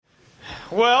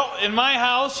Well, in my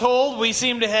household, we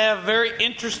seem to have very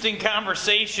interesting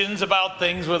conversations about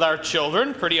things with our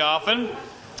children pretty often.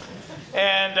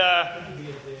 And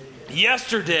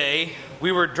yesterday,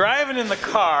 we were driving in the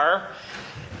car,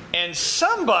 and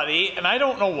somebody, and I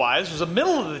don't know why, this was the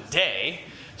middle of the day,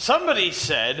 somebody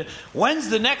said, "When's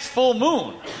the next full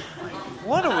moon?"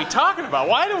 What are we talking about?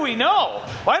 Why do we know?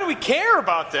 Why do we care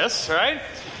about this, right?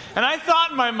 And I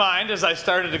thought in my mind as I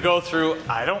started to go through,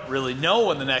 I don't really know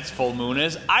when the next full moon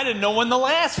is. I didn't know when the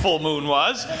last full moon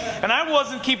was, and I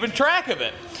wasn't keeping track of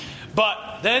it.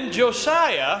 But then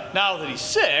Josiah, now that he's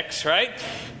 6, right,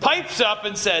 pipes up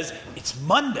and says, "It's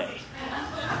Monday."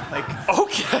 Like,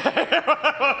 okay.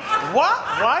 What?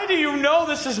 Why do you know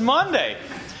this is Monday?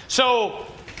 So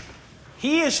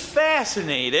he is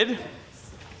fascinated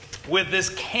with this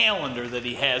calendar that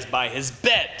he has by his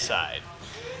bedside.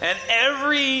 And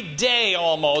every day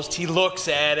almost he looks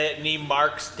at it and he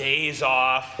marks days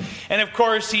off. And of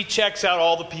course he checks out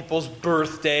all the people's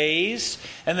birthdays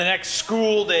and the next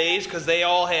school days, because they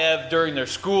all have, during their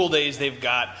school days, they've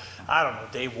got, I don't know,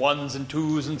 day 1s and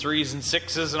 2s and 3s and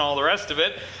 6s and all the rest of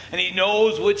it. And he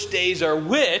knows which days are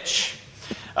which.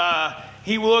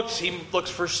 He looks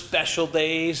for special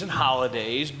days and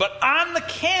holidays. But on the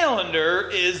calendar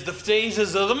is the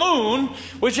phases of the moon,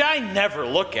 which I never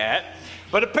look at.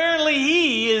 But apparently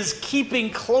he is keeping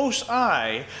close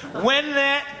eye when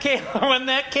that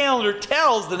calendar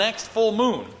tells the next full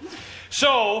moon.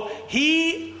 So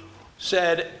he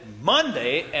said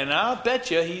Monday, and I'll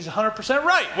bet you he's 100%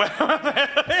 right when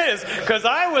that is. Because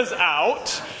I was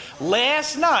out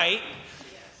last night,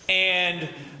 and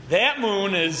that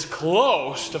moon is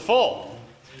close to full.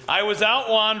 I was out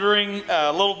wandering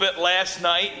a little bit last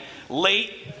night,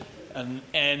 late,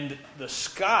 and the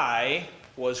sky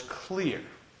was clear,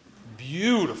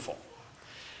 beautiful.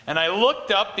 And I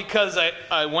looked up because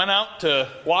I went out to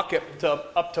walk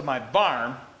up to my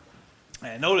barn,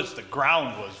 and I noticed the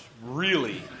ground was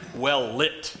really well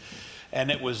lit. And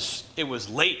it was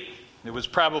late. It was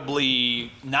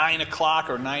probably 9 o'clock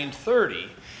or 9:30.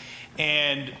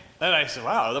 And then I said,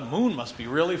 wow, the moon must be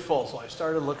really full. So I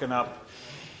started looking up.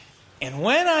 And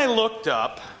when I looked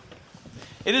up,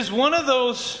 it is one of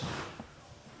those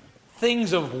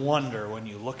things of wonder when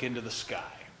you look into the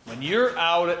sky. When you're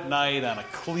out at night on a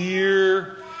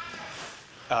clear,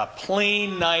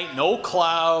 plain night, no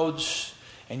clouds,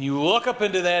 and you look up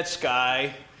into that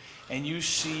sky and you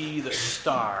see the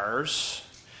stars,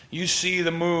 you see the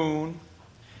moon,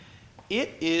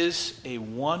 it is a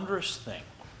wondrous thing.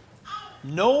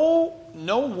 No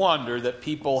wonder that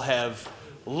people have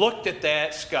looked at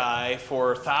that sky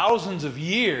for thousands of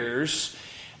years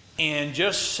and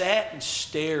just sat and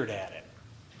stared at it.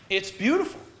 It's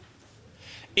beautiful.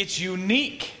 It's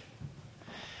unique.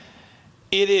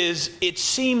 It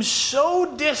seems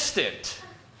so distant,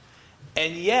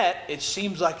 and yet it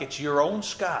seems like it's your own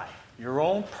sky, your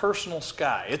own personal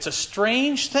sky. It's a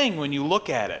strange thing when you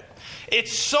look at it.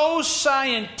 It's so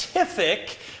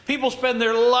scientific. People spend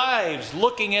their lives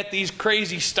looking at these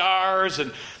crazy stars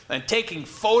and taking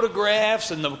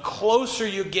photographs, and the closer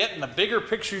you get and the bigger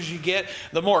pictures you get,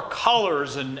 the more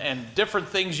colors and different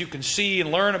things you can see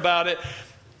and learn about it.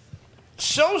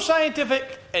 So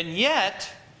scientific, and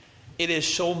yet it is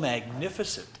so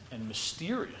magnificent and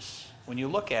mysterious when you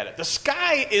look at it. The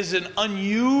sky is an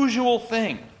unusual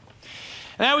thing.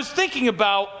 And I was thinking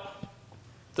about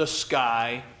the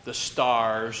sky, the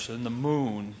stars, and the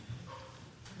moon.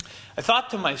 I thought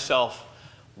to myself,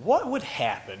 what would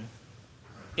happen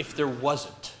if there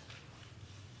wasn't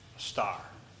a star,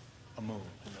 a moon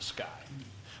in the sky?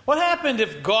 What happened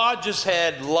if God just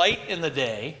had light in the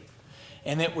day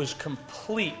and it was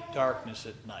complete darkness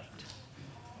at night?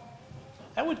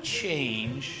 That would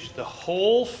change the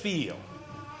whole feel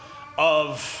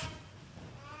of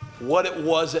what it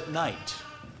was at night.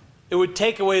 It would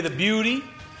take away the beauty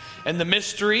and the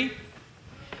mystery.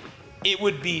 It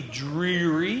would be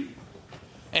dreary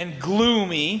and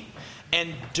gloomy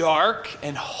and dark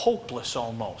and hopeless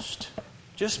almost.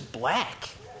 Just black.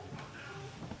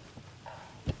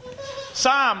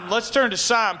 Let's turn to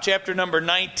Psalm chapter number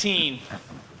 19.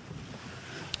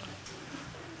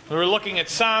 We're looking at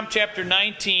Psalm chapter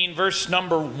 19, verse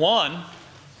number 1.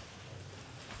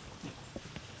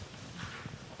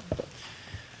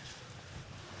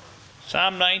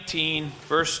 Psalm 19,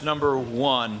 verse number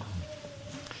 1.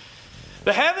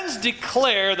 The heavens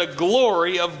declare the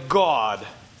glory of God,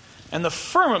 and the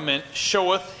firmament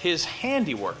showeth his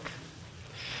handiwork.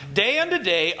 Day unto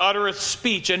day uttereth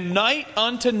speech, and night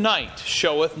unto night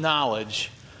showeth knowledge.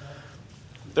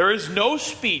 There is no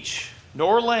speech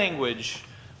nor language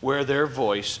where their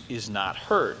voice is not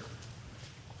heard.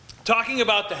 talking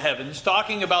about the heavens,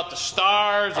 talking about the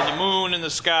stars and the moon in the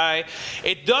sky.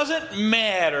 It doesn't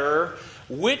matter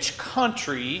which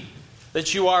country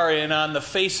that you are in on the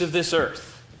face of this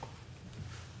earth.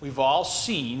 We've all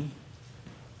seen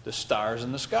the stars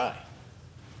in the sky.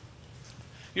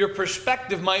 Your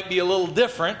perspective might be a little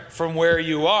different from where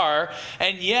you are,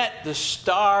 and yet the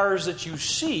stars that you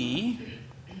see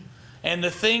and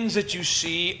the things that you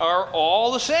see are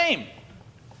all the same.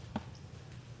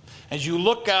 As you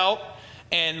look out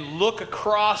and look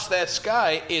across that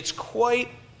sky, it's quite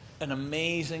an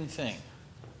amazing thing.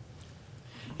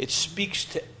 It speaks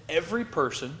to every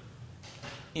person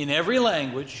in every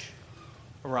language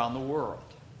around the world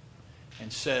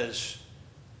and says,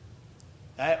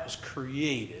 that was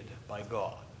created by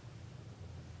God.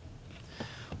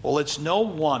 Well, it's no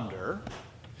wonder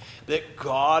that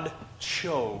God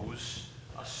chose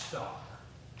a star.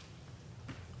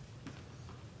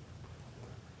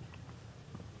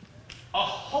 A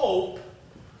hope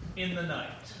in the night.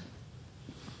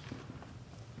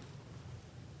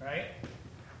 Right?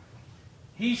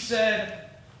 He said,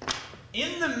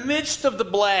 in the midst of the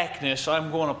blackness,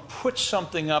 I'm going to put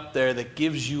something up there that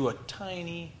gives you a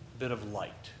tiny bit of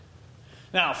light.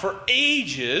 Now, for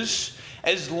ages,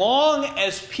 as long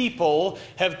as people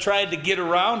have tried to get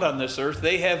around on this earth,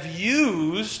 they have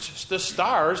used the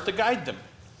stars to guide them.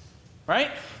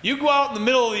 Right? You go out in the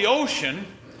middle of the ocean,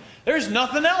 there's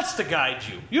nothing else to guide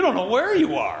you. You don't know where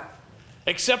you are,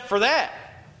 except for that.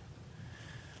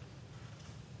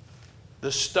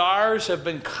 The stars have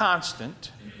been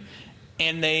constant,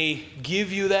 and they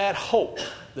give you that hope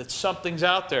that something's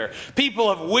out there.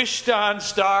 People have wished on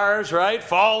stars, right?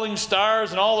 Falling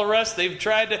stars and all the rest. They've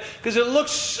tried to, because it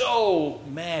looks so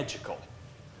magical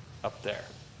up there.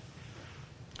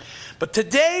 But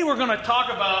today we're going to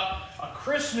talk about a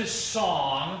Christmas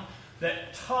song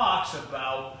that talks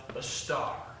about a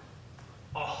star,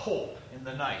 a hope in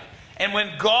the night. And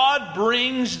when God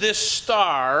brings this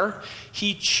star,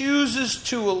 He chooses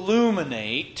to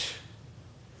illuminate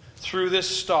through this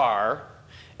star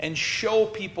and show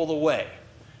people the way.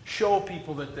 Show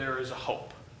people that there is a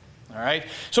hope. All right?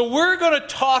 So we're going to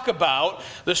talk about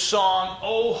the song,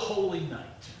 O Holy Night.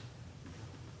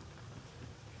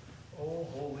 O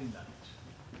Holy Night.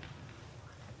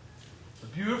 It's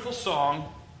a beautiful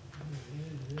song.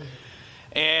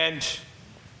 And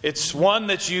it's one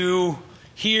that you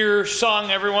hear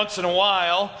sung every once in a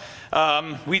while.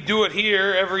 We do it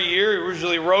here every year.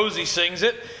 Usually Rosie sings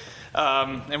it.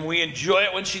 And we enjoy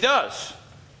it when she does.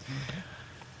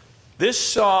 This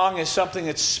song is something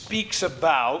that speaks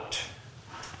about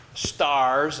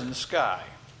stars in the sky.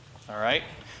 All right?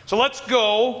 So let's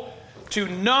go to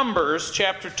Numbers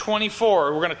chapter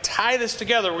 24. We're going to tie this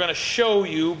together. We're going to show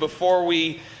you before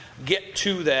we get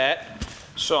to that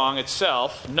song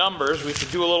itself. Numbers, we have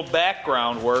to do a little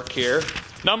background work here.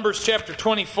 Numbers chapter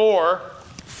 24,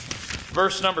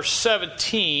 verse number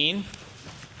 17.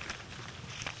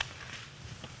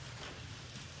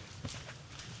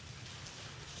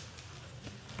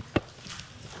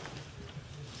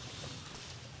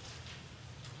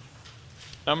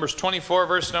 Numbers 24,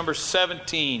 verse number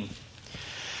 17.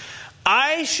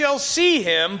 I shall see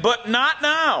him, but not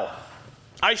now.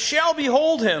 I shall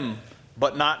behold him,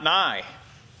 but not nigh.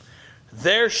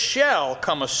 There shall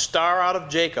come a star out of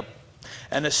Jacob,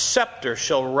 and a scepter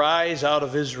shall rise out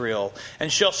of Israel,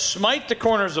 and shall smite the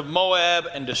corners of Moab,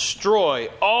 and destroy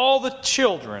all the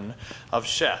children of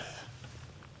Sheth.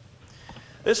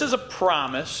 This is a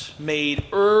promise made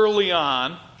early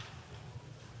on,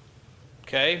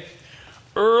 okay?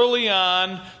 Early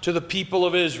on to the people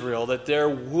of Israel, that there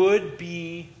would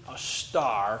be a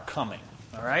star coming,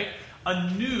 all right? A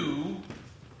new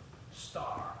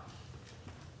star.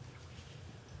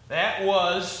 That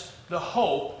was the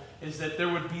hope, is that there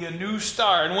would be a new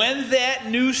star. And when that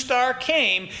new star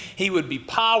came, he would be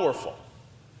powerful.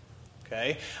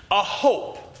 Okay? A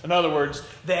hope. In other words,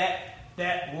 that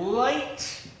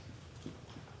light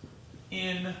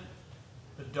in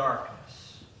the darkness.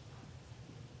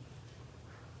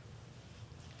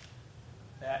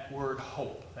 That word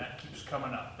hope, that keeps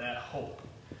coming up, that hope.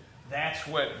 That's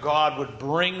what God would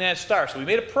bring that star. So we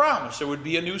made a promise there would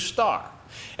be a new star.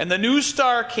 And the new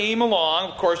star came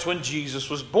along, of course, when Jesus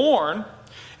was born,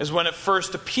 is when it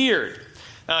first appeared.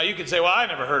 Now, you could say, well, I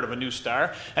never heard of a new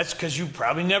star. That's because you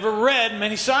probably never read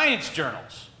many science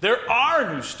journals. There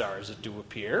are new stars that do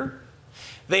appear.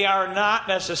 They are not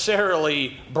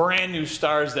necessarily brand new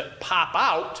stars that pop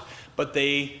out, but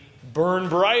they burn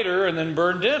brighter and then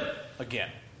burn dim again.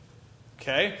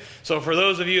 Okay? So for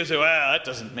those of you who say, well, that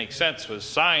doesn't make sense with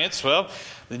science, well,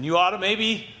 then you ought to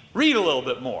maybe read a little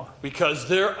bit more, because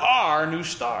there are new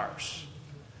stars.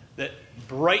 that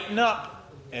brighten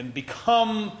up and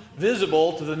become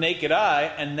visible to the naked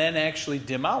eye and then actually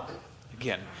dim out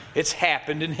again. It's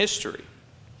happened in history.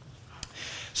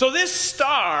 So this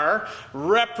star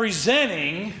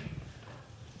represents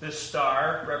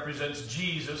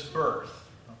Jesus' birth,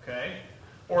 okay?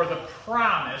 Or the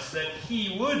promise that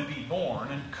he would be born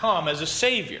and come as a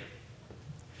Savior.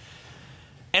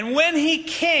 And when he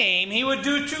came, he would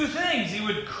do two things. He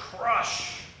would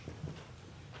crush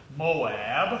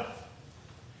Moab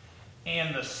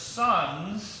and the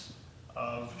sons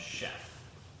of Sheth.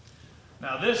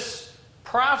 Now this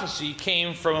prophecy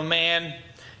came from a man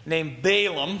named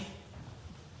Balaam,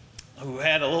 who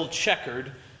had a little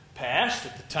checkered past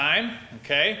at the time,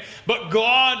 okay? But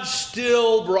God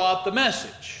still brought the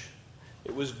message.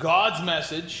 It was God's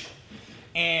message,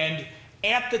 and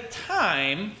at the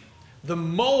time, the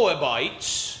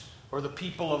Moabites, or the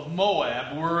people of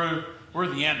Moab, were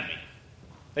the enemy.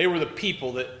 They were the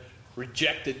people that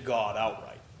rejected God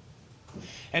outright.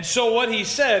 And so what he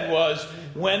said was,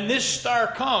 when this star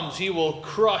comes, he will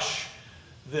crush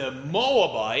the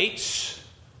Moabites,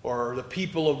 or the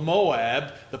people of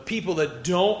Moab, the people that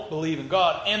don't believe in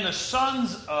God, and the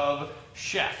sons of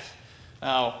Sheth.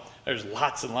 Now, there's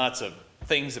lots and lots of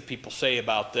things that people say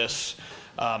about this.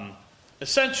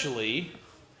 Essentially,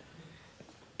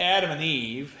 Adam and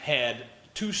Eve had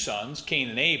two sons, Cain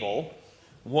and Abel.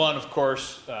 One, of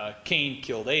course, Cain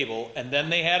killed Abel, and then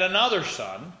they had another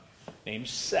son named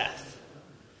Seth.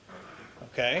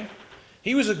 Okay?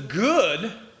 He was a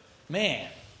good man.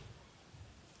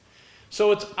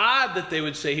 So it's odd that they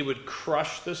would say he would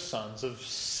crush the sons of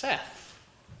Seth,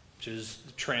 which is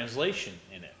the translation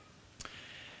in it.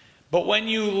 But when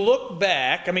you look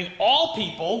back, I mean, all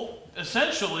people,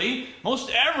 essentially, most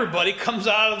everybody comes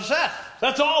out of Seth.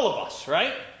 That's all of us,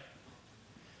 right?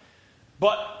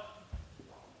 But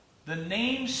the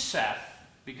name Seth,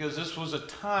 because this was a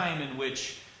time in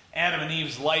which Adam and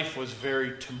Eve's life was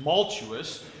very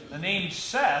tumultuous, the name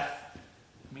Seth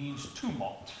means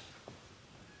tumult.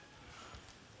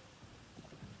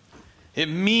 It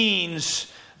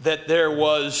means that there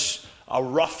was a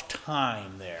rough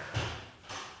time there.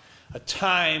 A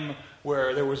time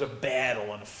where there was a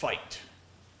battle and a fight.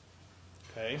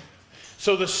 Okay?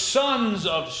 So the sons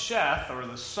of Sheth, or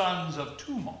the sons of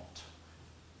tumult,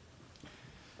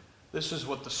 this is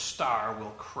what the star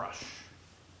will crush.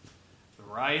 The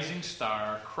rising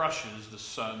star crushes the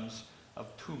sons of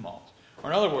tumult. Or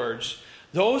in other words,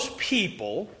 those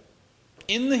people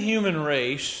in the human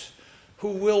race who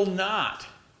will not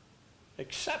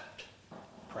accept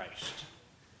Christ.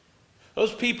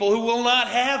 Those people who will not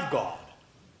have God.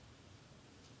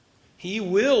 He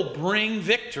will bring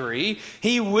victory.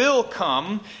 He will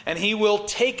come and he will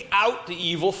take out the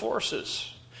evil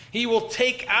forces. He will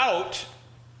take out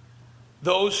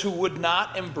those who would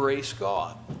not embrace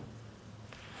God. And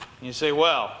you say,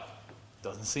 well,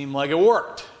 doesn't seem like it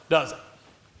worked, does it?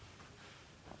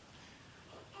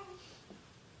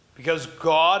 Because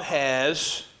God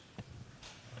has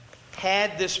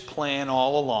had this plan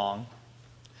all along.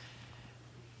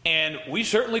 And we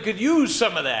certainly could use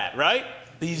some of that, right?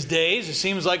 These days, it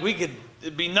seems like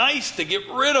it'd be nice to get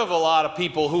rid of a lot of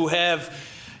people who have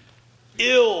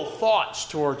ill thoughts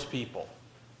towards people.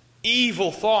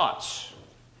 Evil thoughts.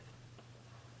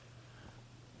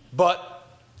 But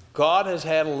God has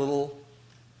had a little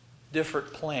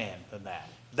different plan than that.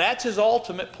 That's his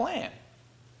ultimate plan.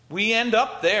 We end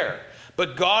up there.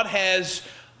 But God has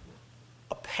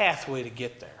a pathway to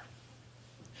get there.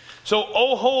 So,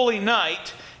 O Holy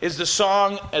Night is the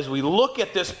song as we look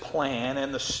at this plan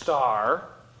and the star.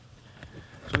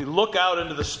 As we look out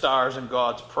into the stars and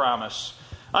God's promise.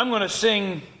 I'm going to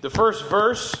sing the first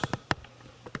verse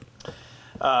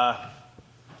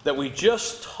that we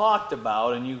just talked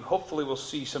about, and you hopefully will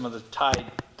see some of the tied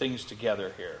things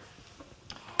together here.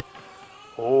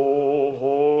 O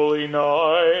holy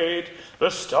night, the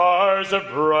stars are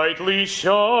brightly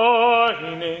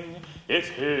shining. It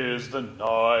is the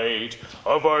night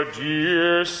of our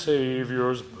dear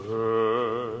Savior's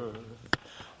birth.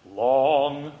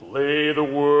 Long lay the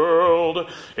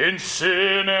world in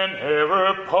sin and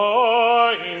ever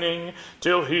pining,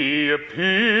 till he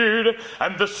appeared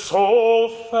and the soul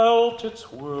felt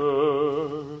its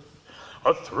worth.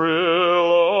 A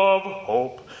thrill of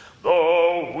hope,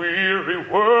 the weary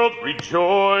world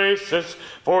rejoices,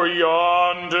 for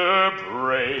yonder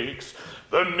breaks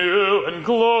the new and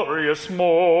glorious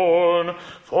morn.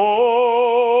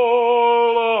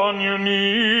 Fall on your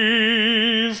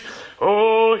knees,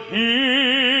 oh,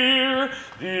 hear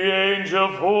the angel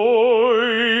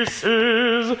voices,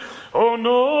 O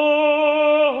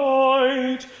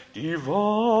night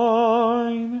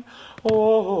divine,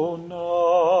 O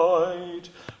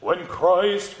when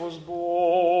Christ was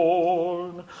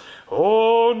born.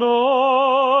 O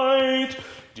night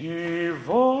divine,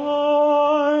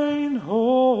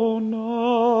 O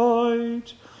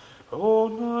night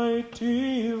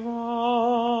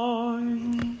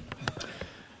divine.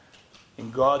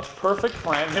 In God's perfect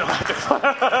plan, you don't have to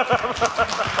clap.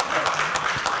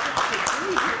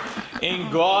 In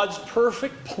God's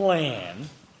perfect plan,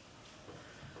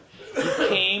 He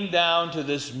came down to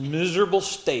this miserable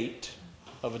state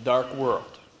of a dark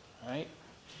world, right?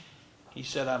 He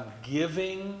said, I'm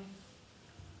giving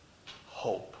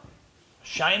hope,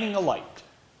 shining a light,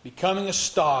 becoming a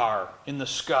star in the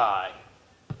sky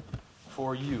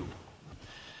for you.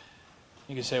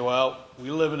 You can say, well, we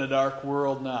live in a dark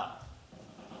world now.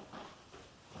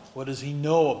 What does He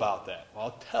know about that? Well,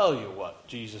 I'll tell you what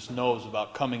Jesus knows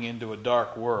about coming into a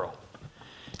dark world.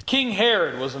 King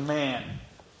Herod was a man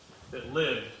that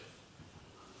lived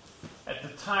at the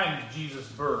time of Jesus'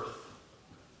 birth.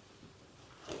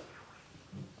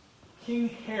 King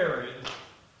Herod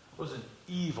was an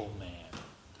evil man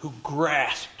who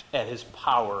grasped at his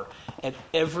power at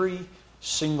every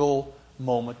single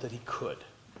moment that he could.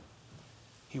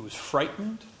 He was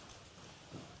frightened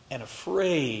and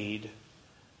afraid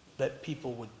that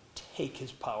people would take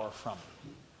his power from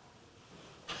him.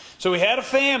 So he had a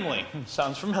family.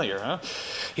 Sounds familiar, huh?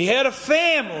 He had a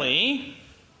family,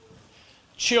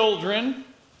 children,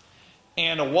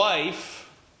 and a wife.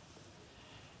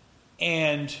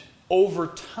 And over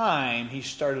time, he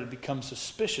started to become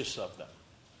suspicious of them.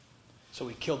 So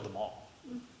he killed them all.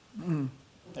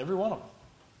 Every one of them.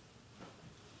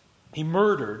 He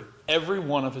murdered every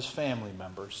one of his family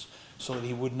members so that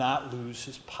he would not lose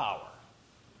his power.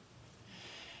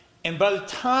 And by the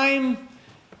time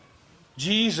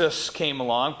Jesus came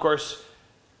along, of course,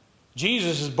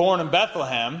 Jesus is born in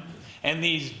Bethlehem, and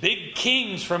these big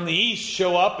kings from the east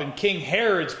show up in King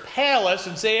Herod's palace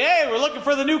and say, hey, we're looking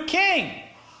for the new king.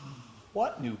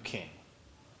 What new king?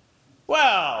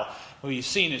 Well, we've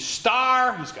seen his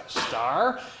star. He's got a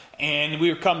star. And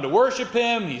we've come to worship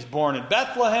him. He's born in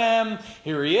Bethlehem.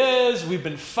 Here he is. We've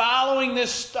been following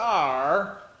this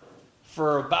star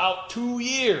for about 2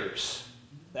 years.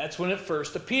 That's when it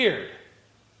first appeared.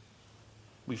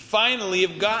 We finally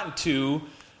have gotten to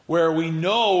where we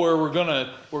know where we're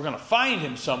gonna find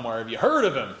him somewhere. Have you heard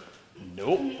of him?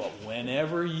 Nope. But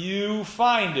whenever you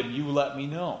find him, you let me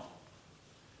know.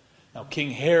 Now,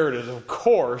 King Herod is, of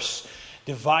course,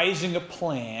 devising a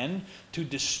plan to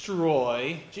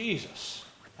destroy Jesus.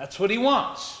 That's what he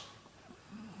wants.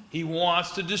 He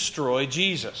wants to destroy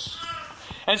Jesus.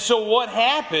 And so what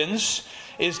happens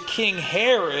is King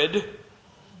Herod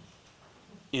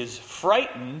is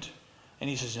frightened, and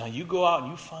he says, now you go out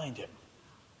and you find him.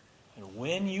 And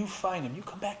when you find him, you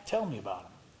come back and tell me about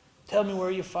him. Tell me where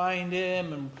you find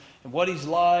him and what he's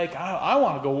like. I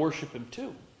want to go worship him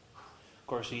too. Of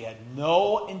course, he had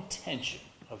no intention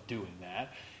of doing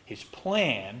that. His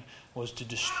plan was to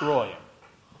destroy him.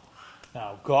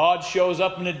 Now, God shows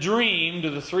up in a dream to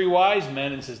the 3 wise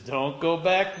men and says, don't go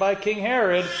back by King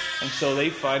Herod. And so they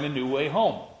find a new way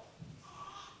home.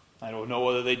 I don't know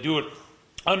whether they do it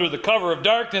under the cover of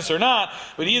darkness or not,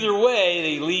 but either way,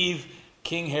 they leave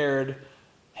King Herod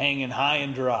hanging high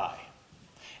and dry.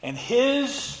 And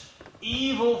his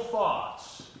evil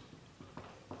thoughts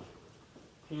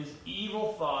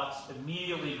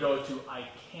immediately go to, I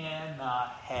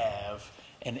cannot have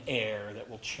an heir that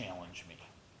will challenge me.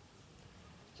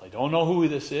 So I don't know who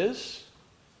this is,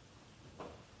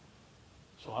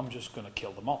 so I'm just going to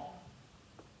kill them all.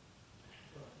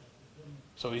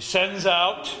 So he sends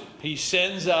out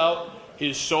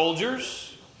his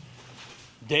soldiers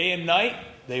day and night.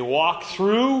 They walk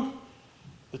through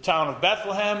the town of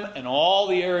Bethlehem and all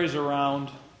the areas around,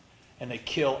 and they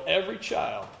kill every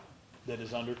child that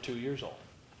is under 2 years old.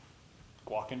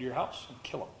 Walk into your house and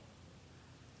kill them.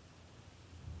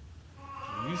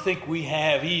 You think we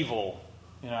have evil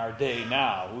in our day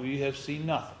now? We have seen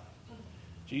nothing.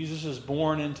 Jesus is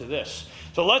born into this.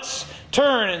 So let's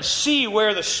turn and see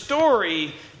where the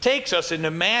story takes us into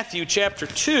Matthew chapter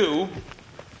 2.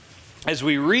 As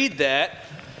we read that,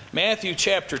 Matthew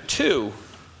chapter 2,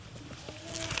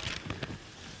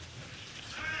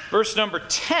 verse number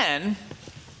 10,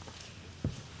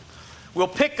 we'll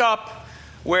pick up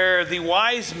where the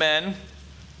wise men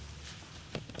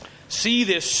see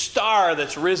this star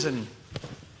that's risen.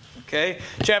 Okay,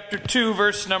 chapter 2,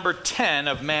 verse number 10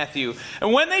 of Matthew.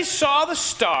 And when they saw the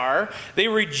star, they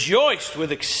rejoiced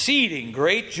with exceeding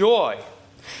great joy.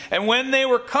 And when they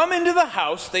were come into the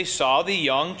house, they saw the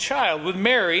young child with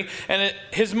Mary and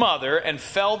his mother, and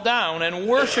fell down and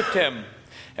worshipped him.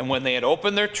 And when they had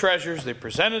opened their treasures, they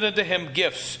presented unto him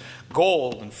gifts,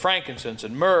 gold and frankincense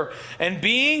and myrrh. And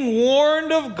being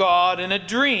warned of God in a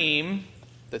dream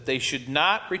that they should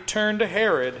not return to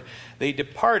Herod, they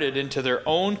departed into their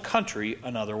own country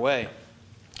another way.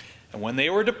 And when they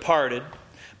were departed,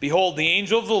 behold, the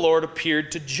angel of the Lord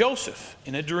appeared to Joseph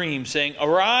in a dream, saying,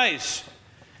 Arise,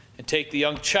 and take the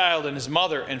young child and his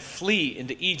mother, and flee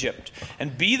into Egypt.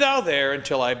 And be thou there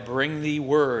until I bring thee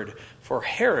word, for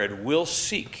Herod will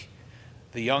seek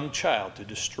the young child to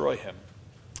destroy him.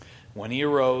 When he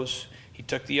arose, he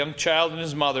took the young child and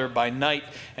his mother by night,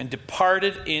 and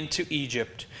departed into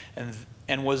Egypt,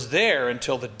 and was there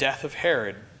until the death of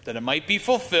Herod, that it might be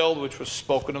fulfilled which was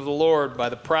spoken of the Lord by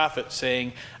the prophet,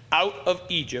 saying, Out of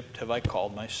Egypt have I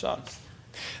called my son.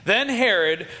 Then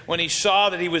Herod, when he saw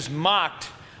that he was mocked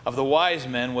of the wise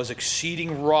men, was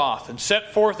exceeding wroth, and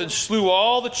set forth and slew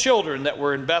all the children that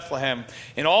were in Bethlehem,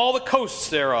 in all the coasts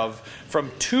thereof,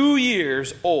 from 2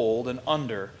 years old and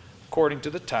under, according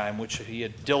to the time which he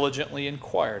had diligently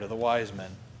inquired of the wise men.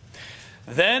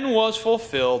 Then was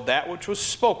fulfilled that which was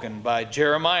spoken by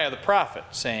Jeremiah the prophet,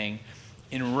 saying,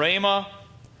 In Ramah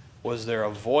was there a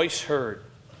voice heard,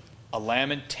 a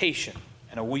lamentation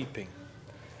and a weeping,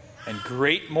 and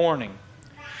great mourning,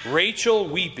 Rachel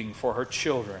weeping for her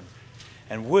children,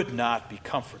 and would not be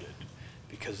comforted,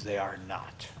 because they are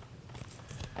not.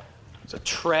 It's a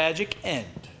tragic end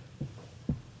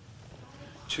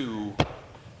to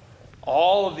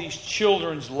all of these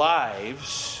children's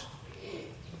lives,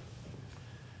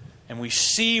 and we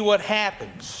see what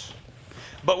happens.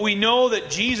 But we know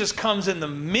that Jesus comes in the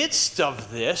midst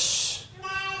of this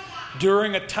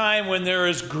during a time when there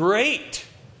is great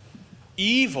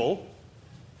evil,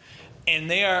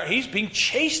 and he's being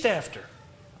chased after.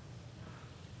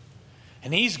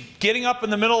 And he's getting up in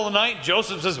the middle of the night.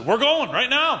 Joseph says, We're going right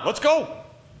now. Let's go.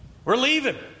 We're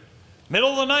leaving.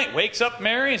 Middle of the night, wakes up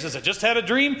Mary and says, I just had a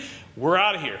dream. We're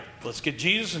out of here. Let's get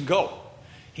Jesus and go.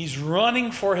 He's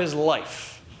running for his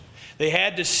life. They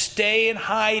had to stay in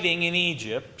hiding in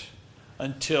Egypt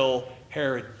until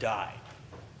Herod died.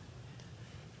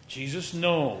 Jesus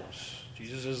knows.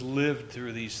 Jesus has lived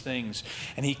through these things.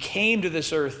 And he came to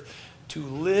this earth to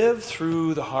live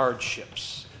through the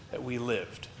hardships that we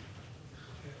lived.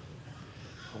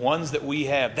 The ones that we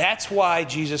have. That's why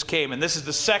Jesus came. And this is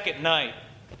the second night,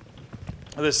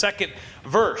 the second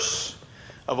verse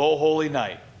of O Holy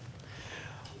Night.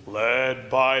 Led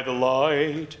by the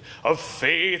light of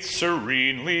faith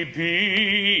serenely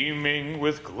beaming,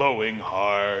 with glowing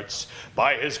hearts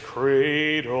by his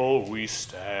cradle we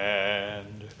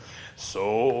stand.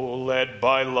 So led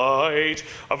by light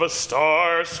of a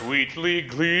star sweetly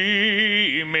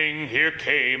gleaming, here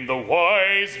came the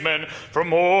wise men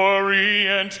from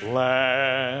Orient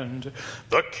land.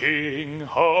 The King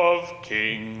of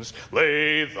Kings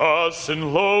lay thus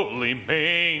in lowly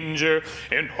manger,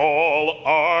 in all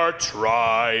our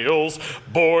trials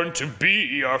born to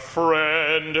be our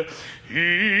friend.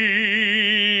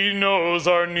 He knows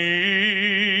our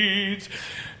needs,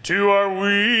 to our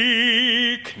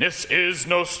weakness is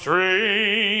no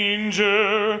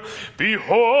stranger.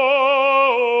 Behold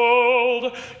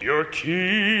your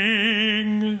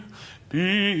King,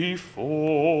 before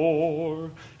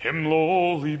him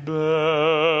lowly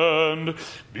bend.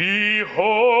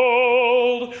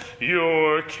 Behold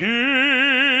your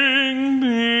King,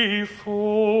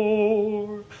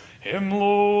 before him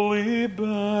lowly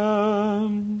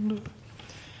bend.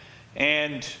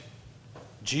 And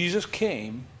Jesus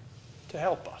came to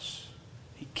help us.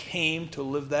 He came to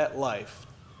live that life,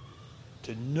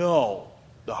 to know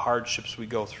the hardships we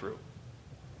go through.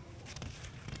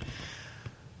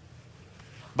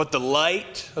 But the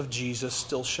light of Jesus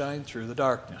still shined through the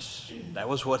darkness. That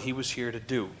was what he was here to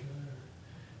do.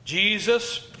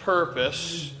 Jesus'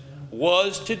 purpose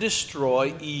was to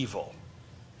destroy evil.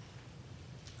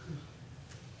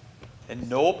 And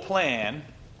no plan,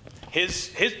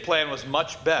 his plan was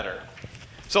much better.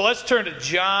 So let's turn to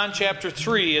John chapter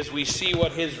 3 as we see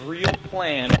what his real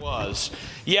plan was.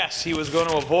 Yes, he was going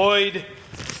to avoid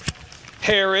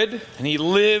Herod, and he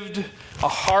lived a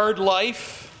hard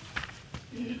life.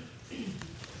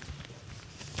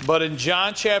 But in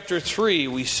John chapter 3,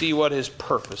 we see what his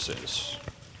purpose is.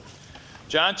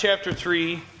 John chapter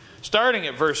 3, starting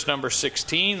at verse number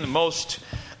 16, the most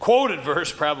quoted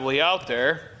verse probably out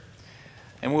there.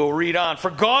 And we'll read on.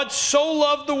 For God so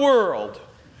loved the world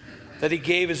that he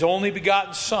gave his only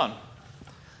begotten Son,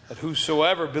 that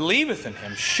whosoever believeth in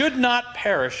him should not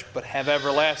perish, but have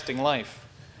everlasting life.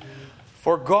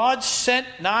 For God sent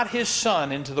not his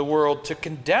Son into the world to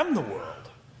condemn the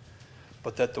world,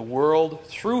 but that the world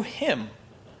through him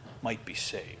might be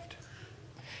saved.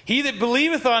 He that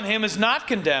believeth on him is not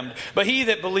condemned, but he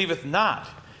that believeth not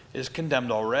is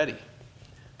condemned already,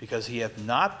 because he hath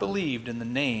not believed in the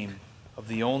name of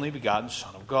the only begotten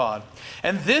Son of God.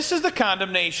 And this is the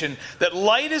condemnation, that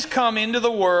light is come into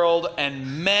the world,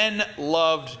 and men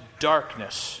loved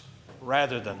darkness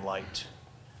rather than light,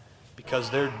 because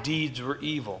their deeds were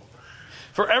evil.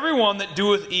 For everyone that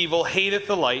doeth evil hateth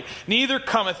the light, neither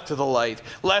cometh to the light,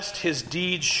 lest his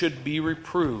deeds should be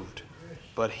reproved.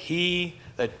 But he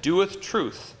that doeth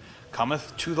truth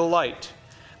cometh to the light,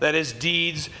 that his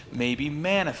deeds may be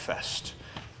manifest,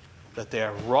 that they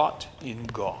are wrought in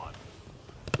God.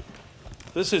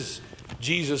 This is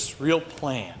Jesus' real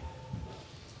plan.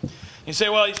 You say,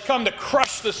 well, he's come to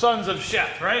crush the sons of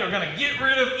Sheth, right? We're going to get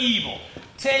rid of evil.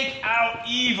 Take out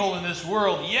evil in this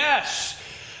world. Yes.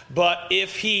 But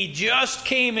if he just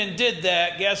came and did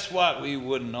that, guess what? We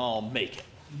wouldn't all make it.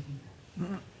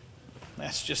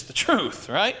 That's just the truth,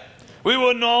 right? We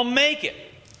wouldn't all make it.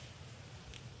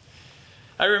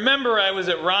 I remember I was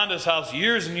at Rhonda's house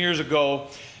years and years ago,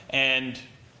 and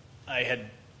I had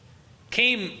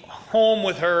came home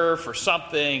with her for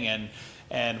something,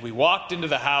 and we walked into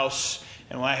the house,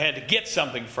 and I had to get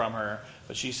something from her.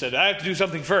 But she said, I have to do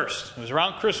something first. It was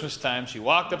around Christmas time. She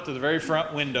walked up to the very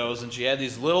front windows, and she had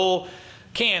these little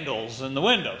candles in the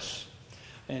windows.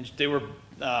 And they were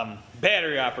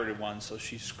battery-operated ones, so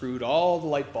she screwed all the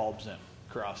light bulbs in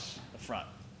across the front.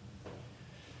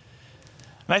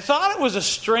 And I thought it was a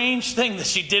strange thing that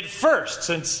she did first,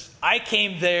 since I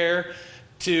came there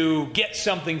to get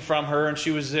something from her, and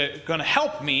she was going to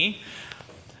help me.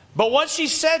 But what she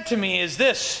said to me is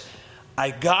this: I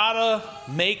gotta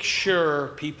make sure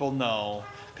people know,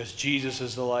 because Jesus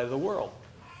is the light of the world.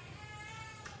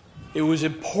 It was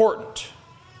important.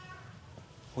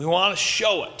 We want to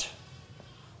show it.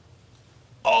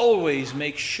 Always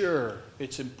make sure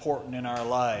it's important in our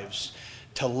lives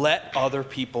to let other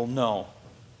people know.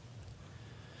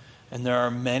 And there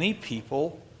are many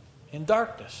people in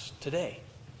darkness today.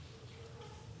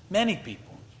 Many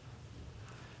people.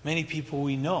 Many people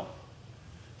we know.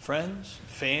 Friends,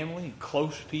 family,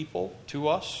 close people to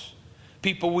us.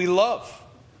 People we love.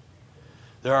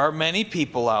 There are many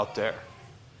people out there.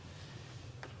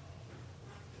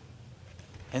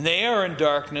 And they are in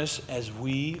darkness as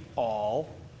we all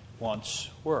once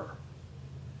were.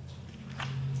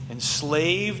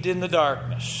 Enslaved in the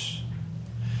darkness.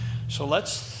 So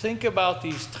let's think about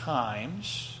these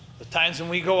times. The times when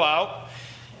we go out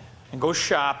and go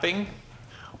shopping,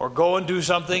 or go and do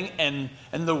something, and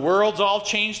the world's all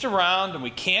changed around, and we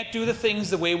can't do the things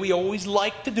the way we always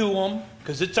like to do them,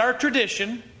 because it's our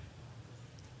tradition.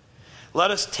 Let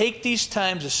us take these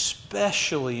times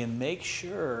especially and make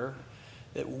sure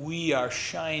that we are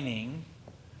shining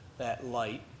that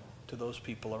light to those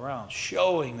people around,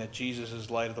 showing that Jesus is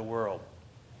the light of the world.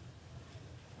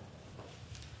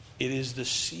 It is the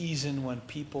season when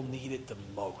people need it the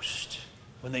most,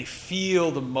 when they feel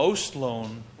the most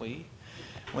lonely,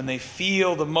 when they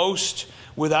feel the most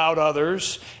without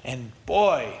others. And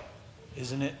boy,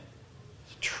 isn't it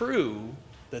true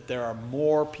that there are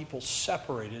more people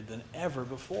separated than ever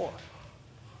before.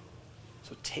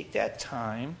 So take that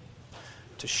time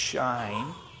to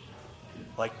shine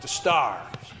like the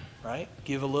stars, right?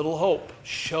 Give a little hope.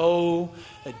 Show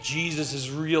that Jesus is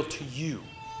real to you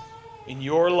in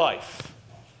your life.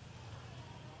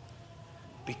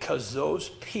 Because those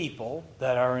people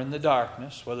that are in the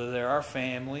darkness, whether they're our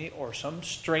family or some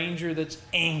stranger that's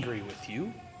angry with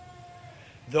you,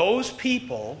 those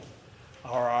people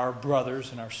are our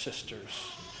brothers and our sisters.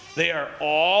 They are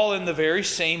all in the very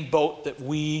same boat that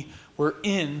we were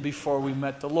in before we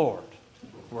met the Lord.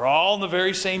 We're all in the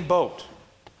very same boat.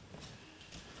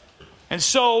 And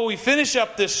so we finish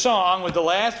up this song with the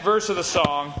last verse of the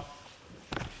song.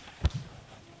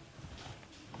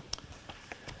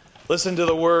 Listen to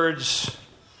the words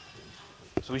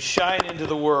as we shine into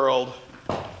the world.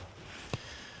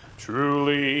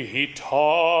 Truly he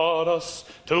taught us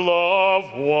to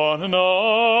love one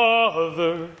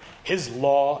another. His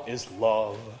law is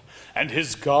love, and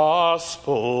his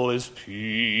gospel is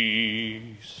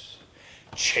peace.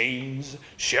 Chains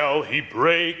shall he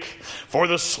break, for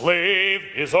the slave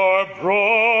is our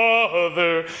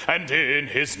brother, and in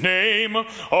his name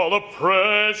all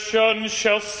oppression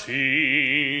shall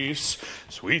cease.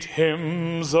 Sweet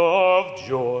hymns of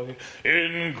joy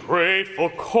in grateful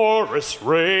chorus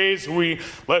raise we,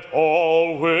 let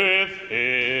all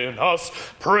within us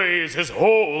praise his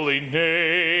holy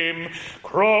name.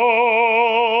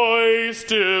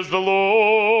 Christ is the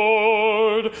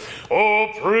Lord, oh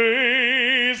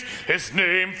praise his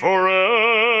name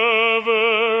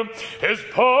forever, his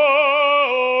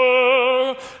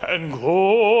power and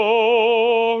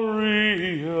Gloria,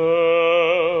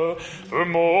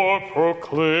 evermore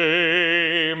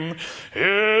proclaim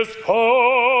His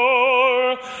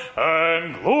power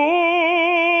and gloria,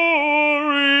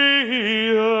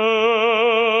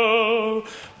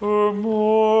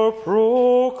 evermore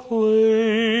proclaim.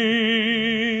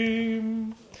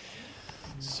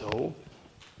 So,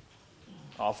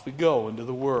 off we go into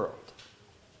the world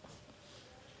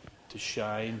to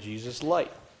shine Jesus'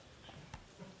 light.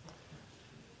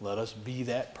 Let us be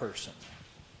that person.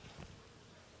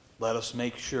 Let us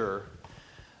make sure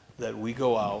that we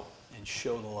go out and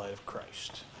show the light of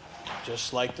Christ.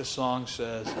 Just like the song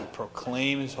says, and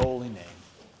proclaim His holy name.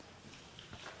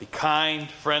 Be kind,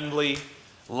 friendly,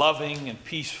 loving, and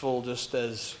peaceful, just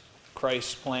as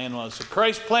Christ's plan was. So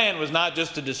Christ's plan was not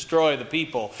just to destroy the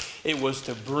people. It was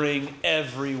to bring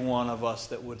every one of us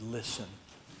that would listen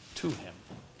to Him.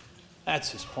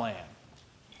 That's His plan.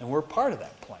 And we're part of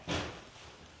that plan.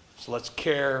 So let's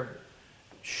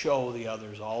show the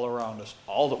others all around us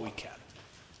all that we can.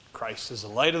 Christ is the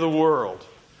light of the world.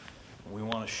 And we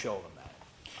want to show them that.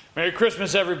 Merry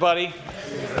Christmas, everybody.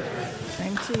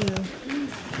 Same to you.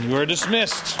 You are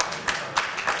dismissed.